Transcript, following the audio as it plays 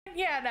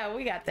Yeah, no,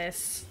 we got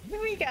this.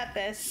 We got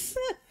this.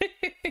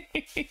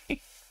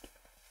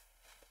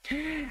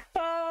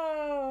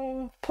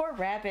 Oh, poor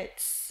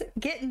rabbits.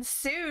 Getting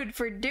sued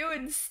for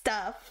doing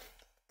stuff.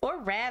 Poor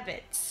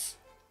rabbits.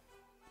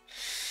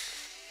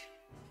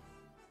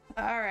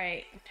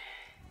 Alright.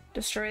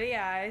 Destroy the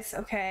eyes.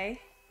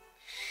 Okay.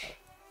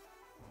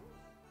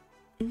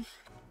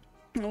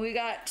 We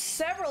got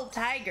several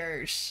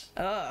tigers.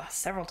 Ugh,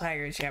 several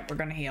tigers. Yep, we're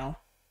gonna heal.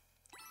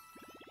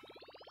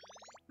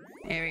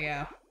 There we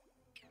go.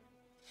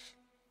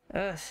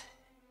 Ugh.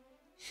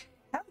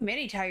 How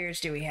many tigers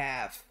do we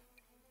have?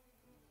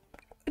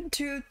 1,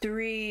 2,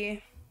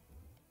 3.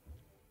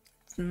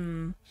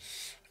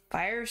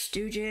 Fire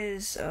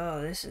stooges.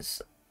 Oh, this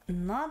is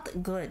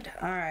not good.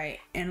 Alright.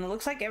 And it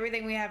looks like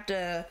everything we have to,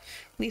 at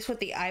least with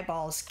the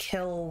eyeballs,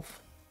 kill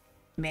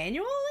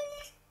manually?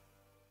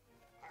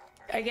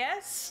 I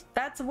guess?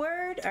 That's a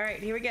word? Alright,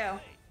 here we go.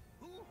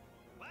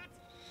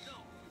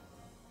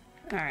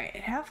 Alright,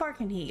 how far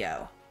can he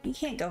go? He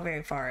can't go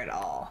very far at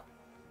all.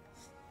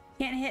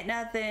 Can't hit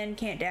nothing,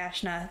 can't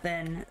dash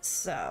nothing.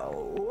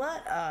 So,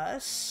 let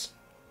us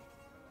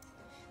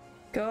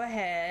go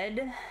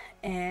ahead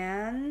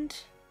and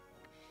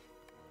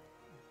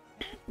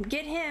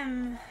get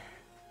him.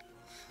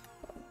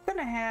 I'm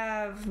gonna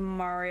have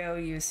Mario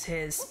use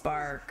his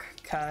spark,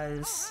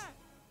 because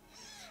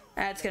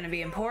that's gonna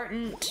be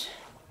important.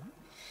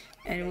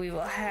 And we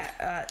will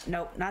have,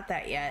 nope, not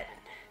that yet.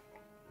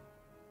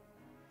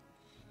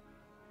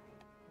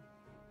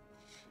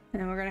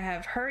 And we're gonna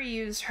have her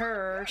use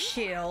her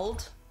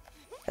shield,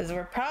 because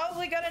we're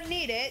probably gonna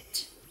need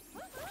it.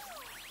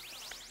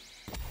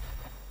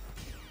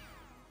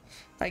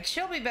 Like,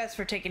 she'll be best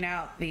for taking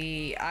out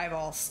the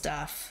eyeball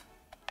stuff.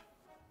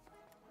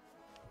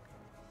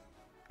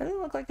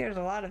 Doesn't look like there's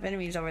a lot of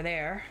enemies over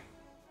there.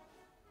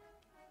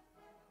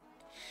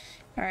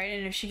 Alright,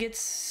 and if she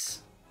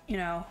gets, you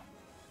know,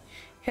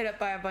 hit up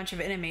by a bunch of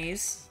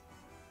enemies.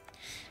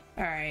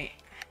 Alright.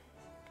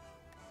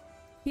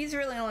 He's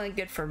really only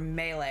good for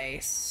melee,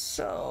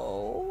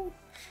 so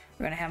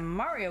we're gonna have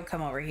Mario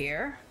come over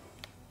here.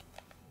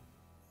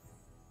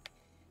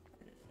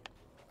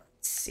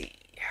 Let's see,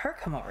 her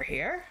come over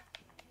here.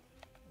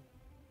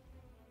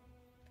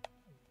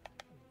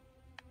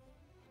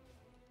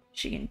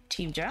 She can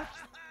team jump.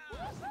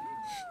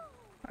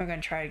 We're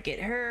gonna try to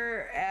get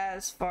her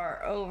as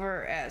far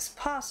over as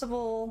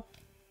possible.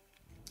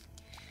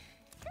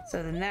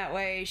 So then that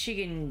way she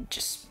can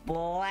just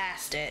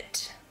blast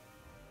it.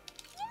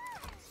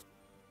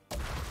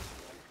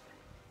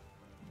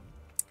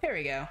 There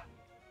we go.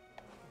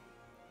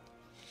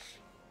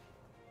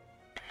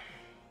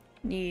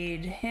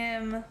 Need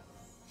him.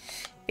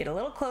 Get a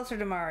little closer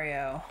to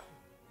Mario.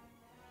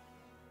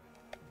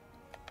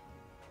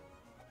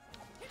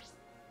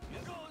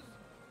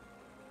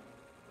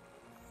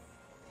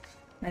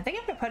 I think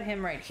I'm gonna put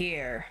him right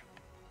here.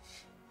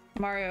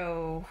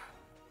 Mario...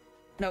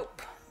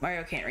 Nope.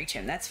 Mario can't reach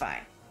him. That's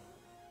fine.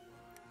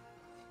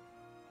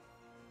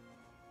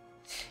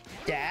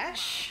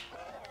 Dash.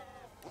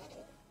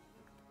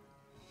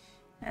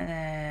 And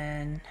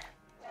then...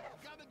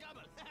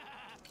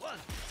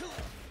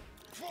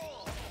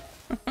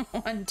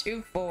 1,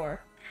 2,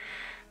 4.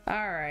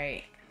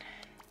 Alright.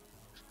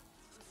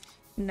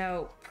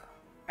 Nope.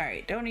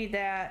 Alright, don't need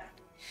that.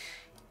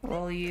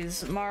 We'll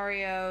use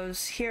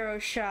Mario's hero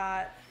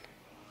shot.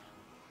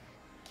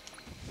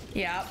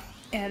 Yep.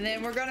 And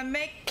then we're gonna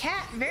make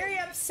Cat very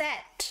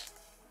upset.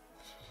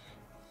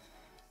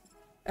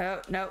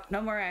 Oh, no, no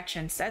more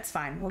actions. That's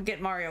fine. We'll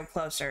get Mario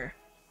closer.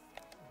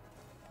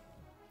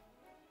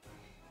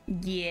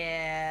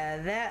 Yeah,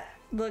 that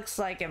looks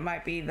like it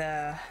might be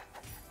the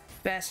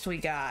best we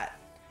got.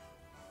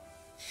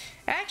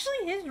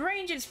 Actually, his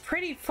range is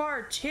pretty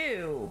far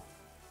too.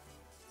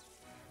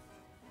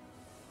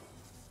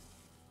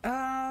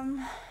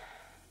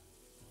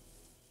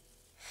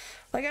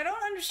 Like, I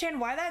don't understand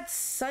why that's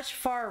such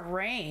far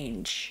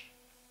range.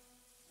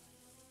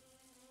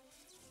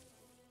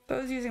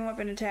 Those using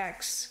weapon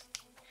attacks.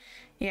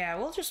 Yeah,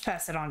 we'll just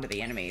pass it on to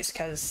the enemies,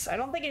 because I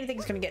don't think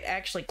anything's gonna get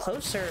actually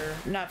closer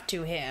enough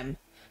to him.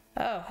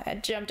 Oh, I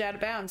jumped out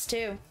of bounds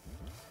too.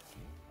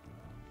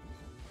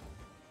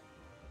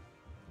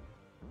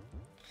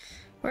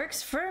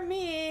 Works for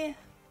me.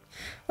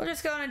 We'll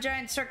just go in a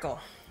giant circle.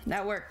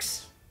 That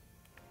works.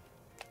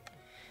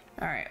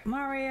 Alright,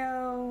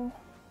 Mario.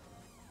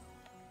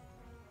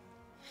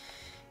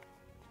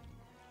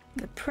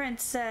 The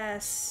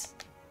princess.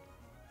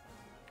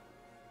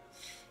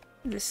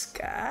 This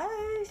guy.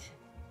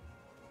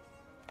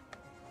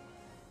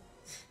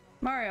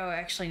 Mario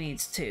actually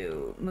needs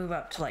to move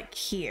up to like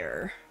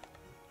here.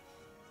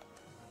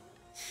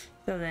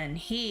 So then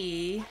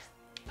he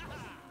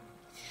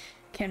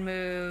can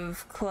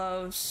move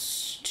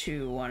close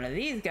to one of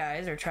these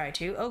guys, or try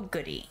to. Oh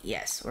goody,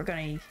 yes, we're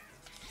gonna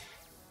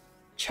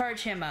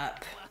charge him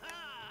up.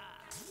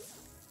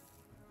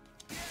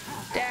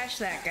 Dash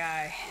that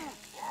guy.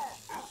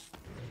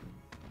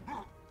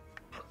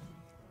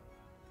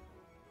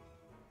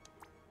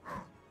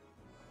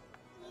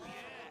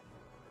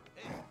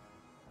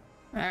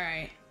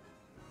 Alright.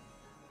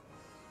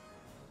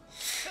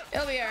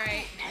 It'll be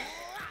alright.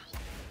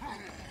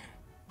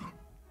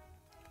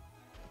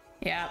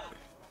 Yep.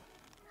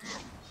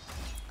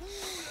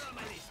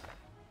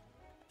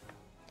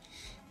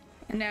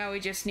 And now we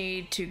just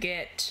need to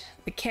get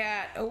the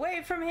cat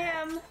away from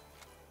him.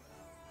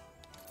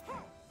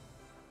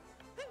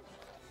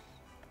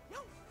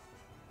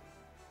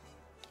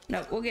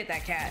 Nope, we'll get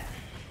that cat.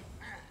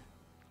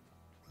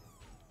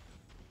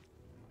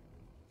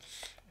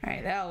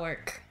 Alright, that'll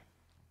work.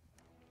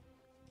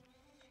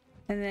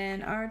 And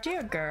then our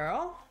dear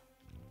girl.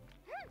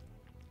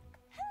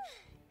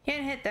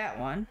 Can't hit that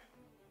one.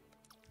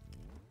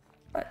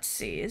 Let's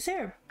see, is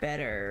there a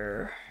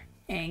better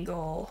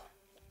angle?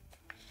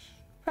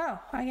 Oh,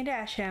 I can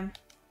dash him.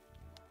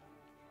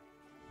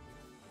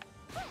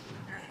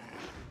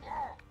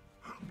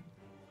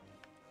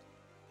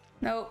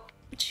 Nope,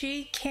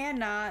 she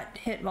cannot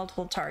hit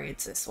multiple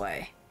targets this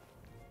way.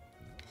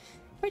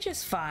 Which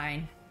is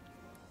fine.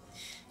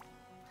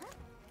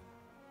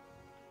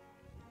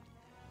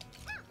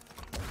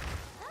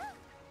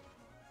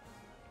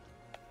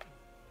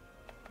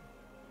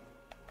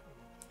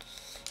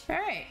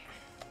 Alright.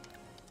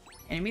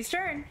 Enemy's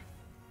turn.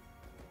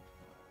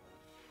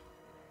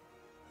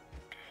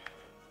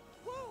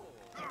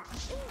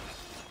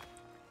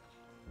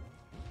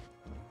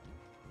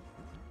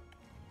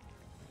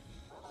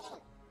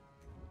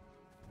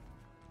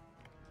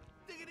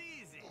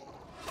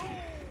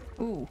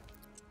 Ooh.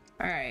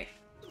 Alright.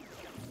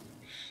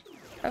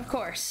 Of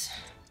course.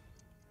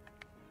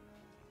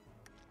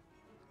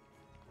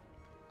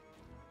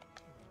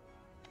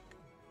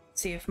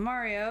 See if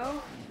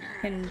Mario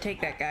can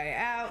take that guy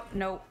out.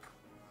 Nope.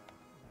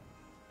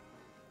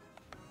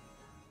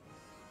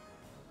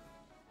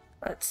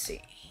 Let's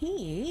see.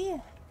 He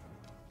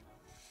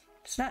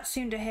does not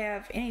seem to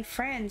have any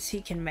friends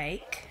he can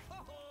make.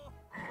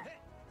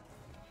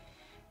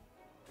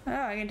 Oh,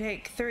 I can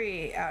take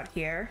 3 out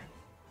here.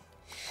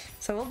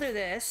 So we'll do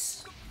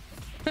this.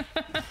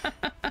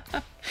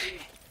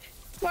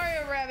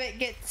 Mario Rabbit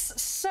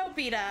gets so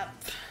beat up.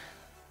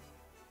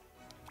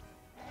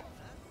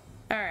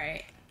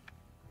 Alright.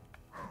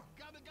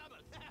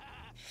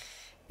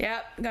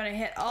 Yep, gonna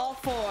hit all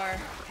 4.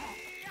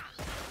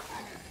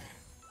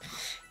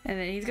 And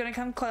then he's gonna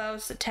come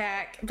close,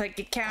 attack, but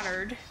get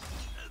countered.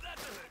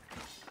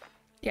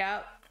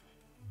 Yep.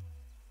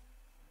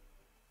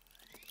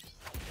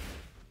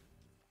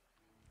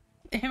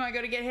 Am I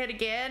gonna get hit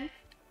again?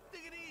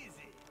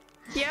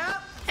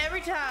 Yep,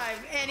 every time,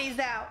 and he's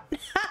out.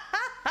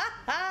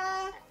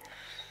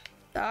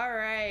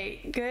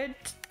 Alright, good.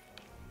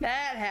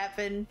 That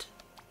happened.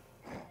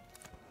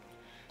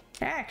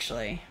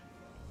 Actually,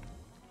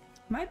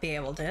 might be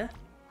able to.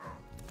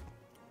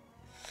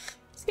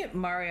 Let's get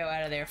Mario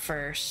out of there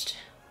first.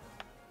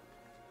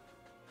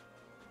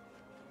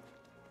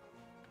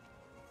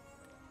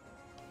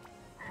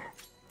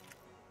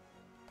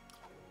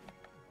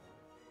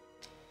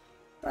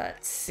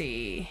 Let's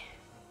see.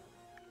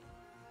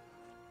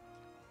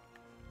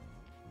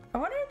 I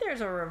wonder if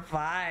there's a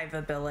revive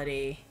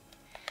ability.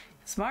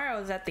 Because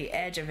Mario's at the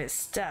edge of his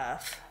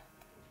stuff.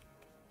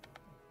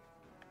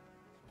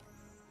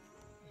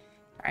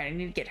 Alright, I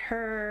need to get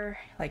her,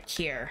 like,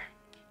 here.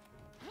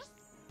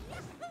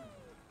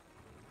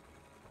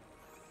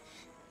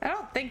 I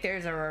don't think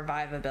there's a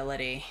revive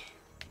ability.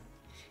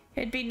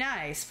 It'd be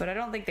nice, but I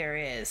don't think there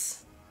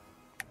is.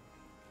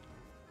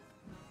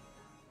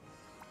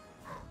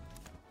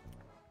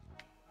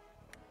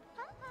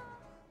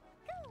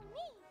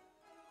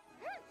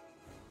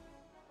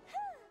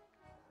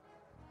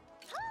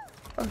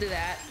 I'll do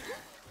that.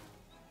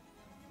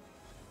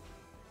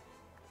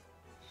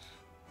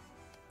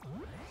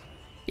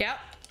 Yep,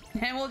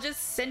 and we'll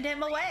just send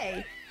him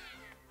away.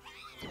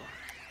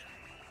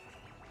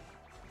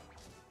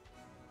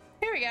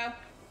 Here we go.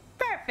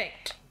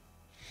 Perfect.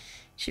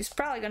 She's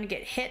probably gonna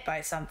get hit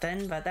by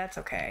something, but that's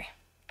okay.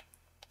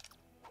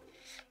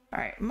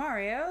 Alright,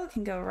 Mario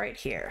can go right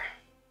here.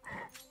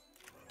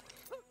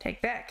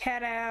 Take that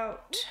cat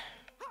out.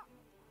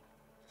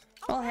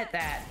 We'll hit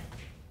that.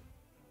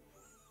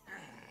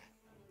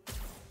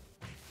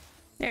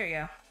 There we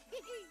go.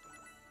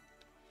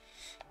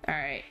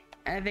 Alright,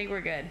 I think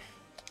we're good.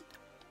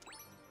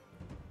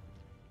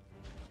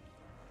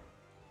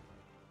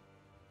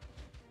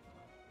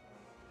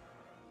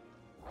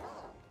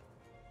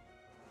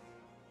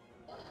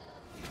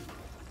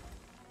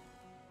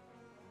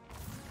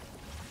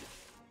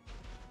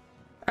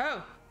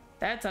 Oh,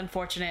 that's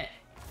unfortunate.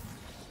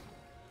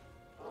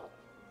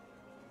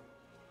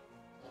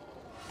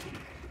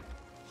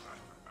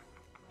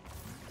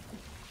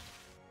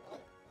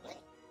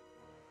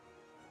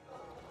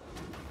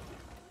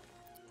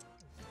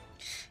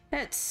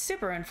 That's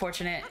super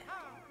unfortunate.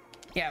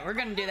 Yeah, we're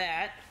gonna do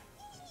that.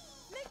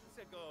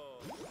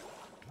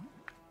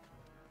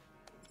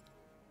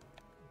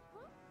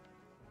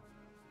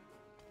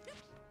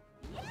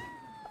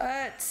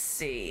 Let's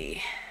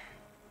see.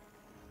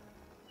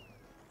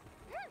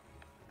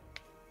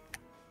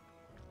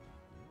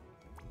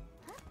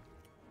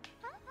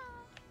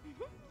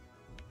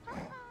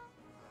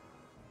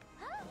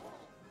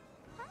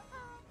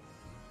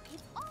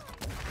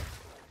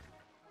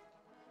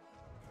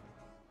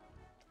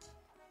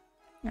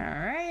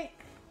 Alright.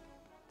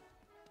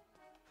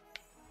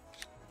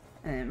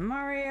 And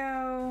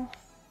Mario.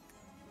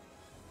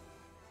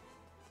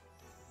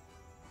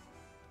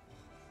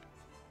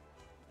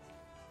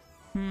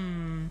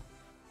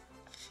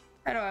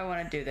 How do I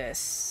want to do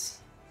this?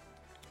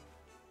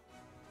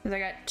 Because I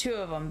got two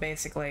of them,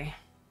 basically.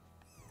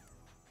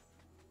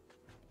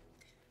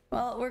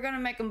 Well, we're gonna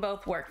make them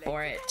both work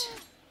for it.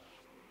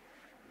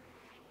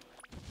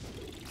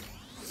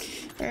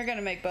 We're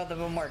gonna make both of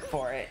them work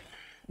for it.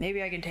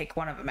 Maybe I can take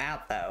one of them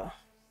out, though.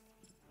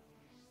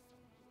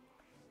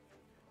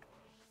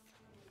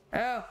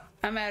 Oh,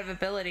 I'm out of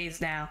abilities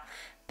now.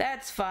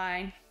 That's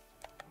fine.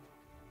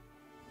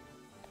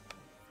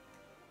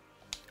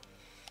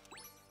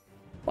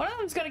 One of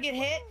them's gonna get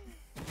hit,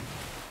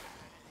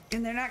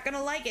 and they're not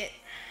gonna like it.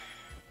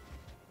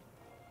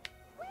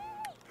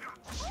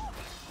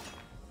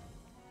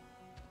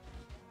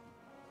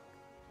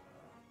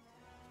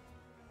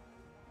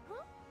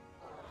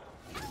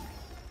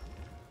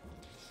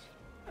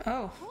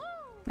 Oh,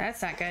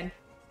 that's not good.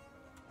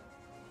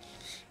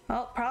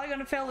 Well, probably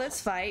gonna fail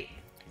this fight.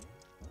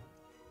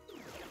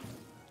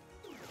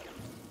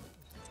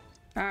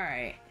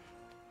 Alright.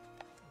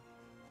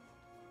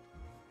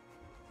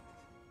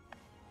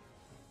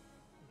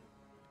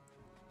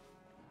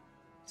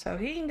 So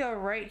he can go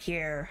right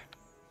here.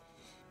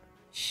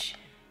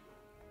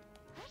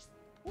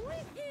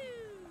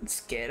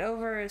 Let's get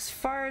over as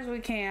far as we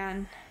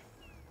can.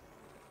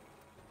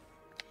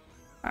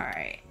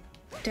 Alright.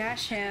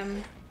 Dash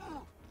him.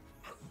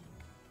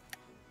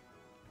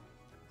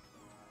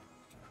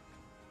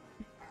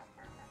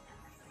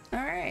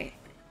 Alright.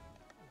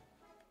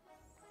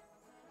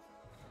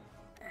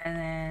 And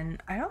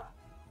then I don't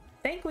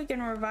think we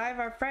can revive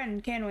our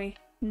friend, can we?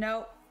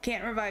 Nope,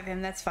 can't revive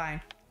him, that's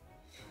fine.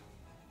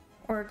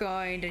 We're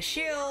going to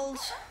shield.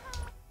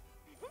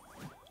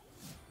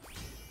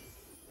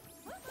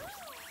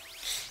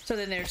 So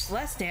then there's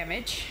less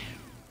damage.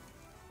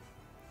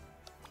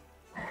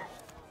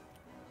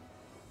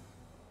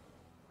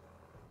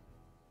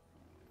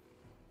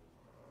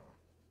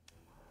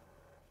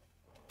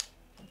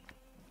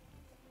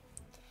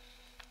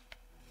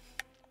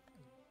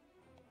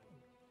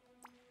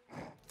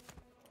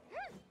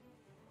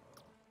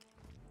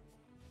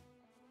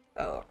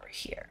 Over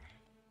here.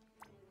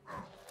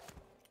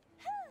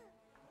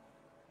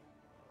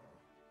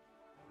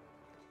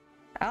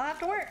 I'll have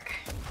to work.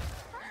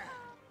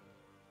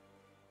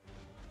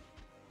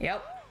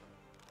 Yep.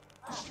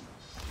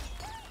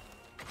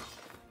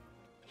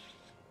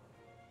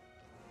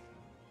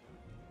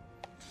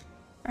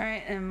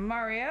 Alright, and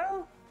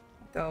Mario,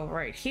 go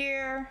right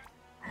here.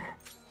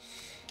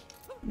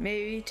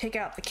 Maybe take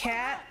out the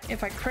cat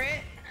if I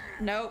crit.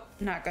 Nope,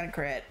 not gonna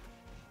crit.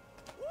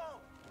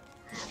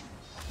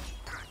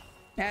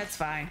 That's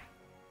fine.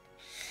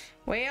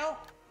 Well,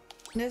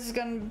 this is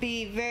gonna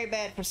be very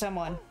bad for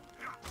someone.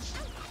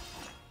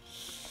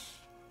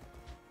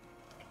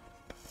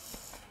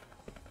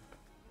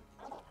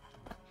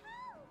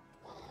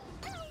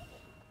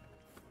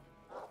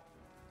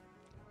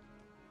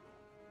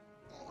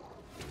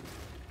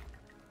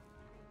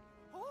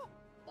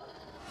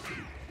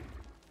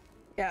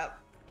 Yeah,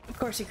 of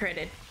course he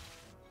critted.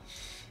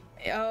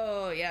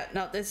 Oh, yeah,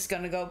 no, this is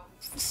gonna go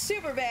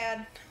super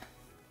bad.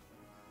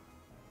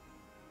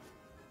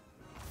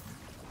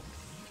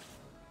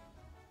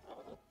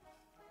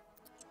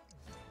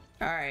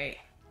 Alright.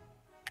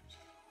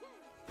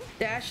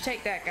 Dash,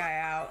 take that guy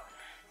out.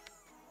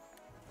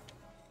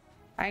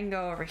 I can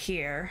go over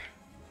here.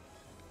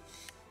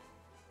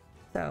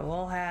 So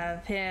we'll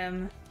have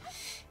him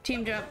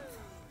team jump.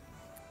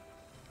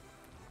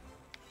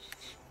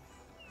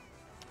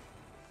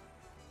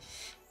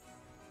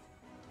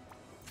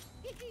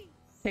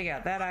 Take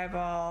out that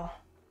eyeball.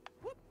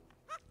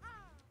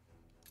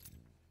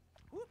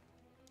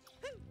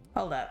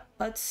 Hold up.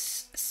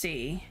 Let's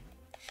see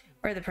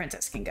where the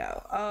princess can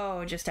go.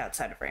 Oh, just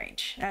outside of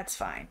range. That's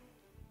fine.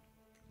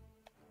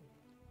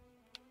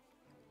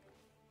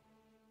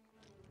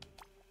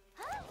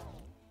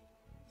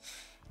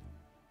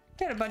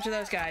 Get a bunch of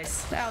those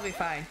guys. That'll be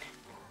fine.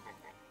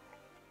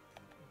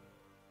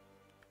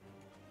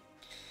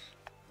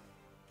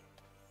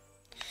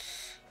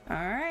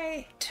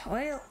 Alright,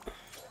 well,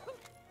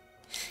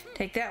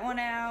 take that one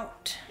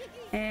out,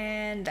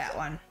 and that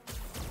one.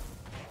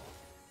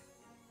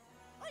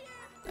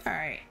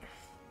 Alright.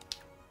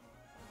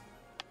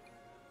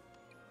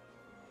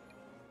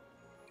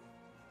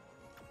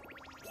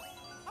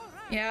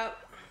 Yep.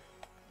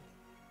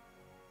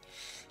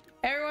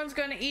 Everyone's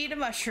gonna eat a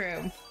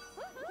mushroom.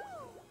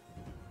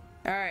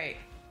 Alright.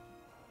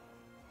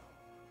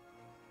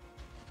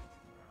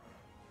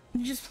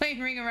 I'm just playing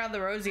Ring Around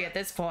the Rosie at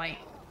this point.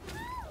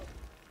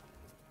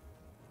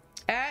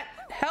 That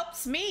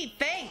helps me,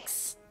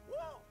 thanks!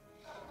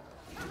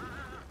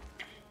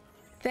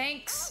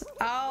 Thanks,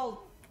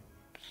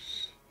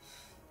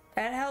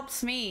 that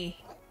helps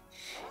me.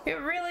 It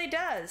really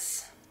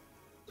does.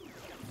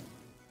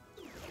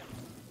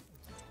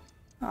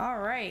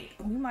 Alright,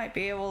 we might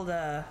be able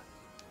to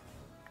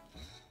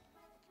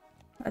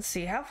Let's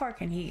see, how far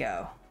can he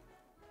go?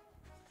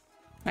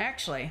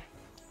 Actually,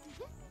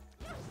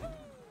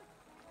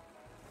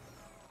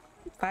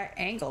 if I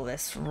angle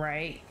this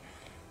right.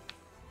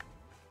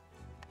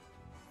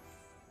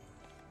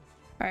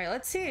 Alright,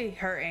 let's see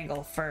her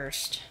angle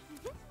first.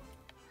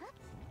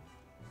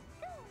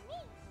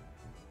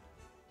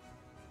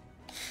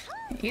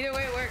 Either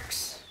way it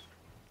works.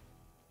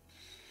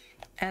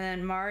 And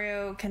then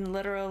Mario can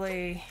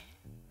literally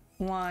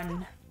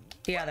one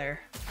the other.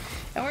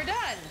 And we're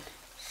done!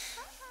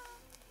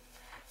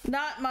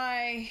 Not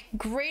my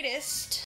greatest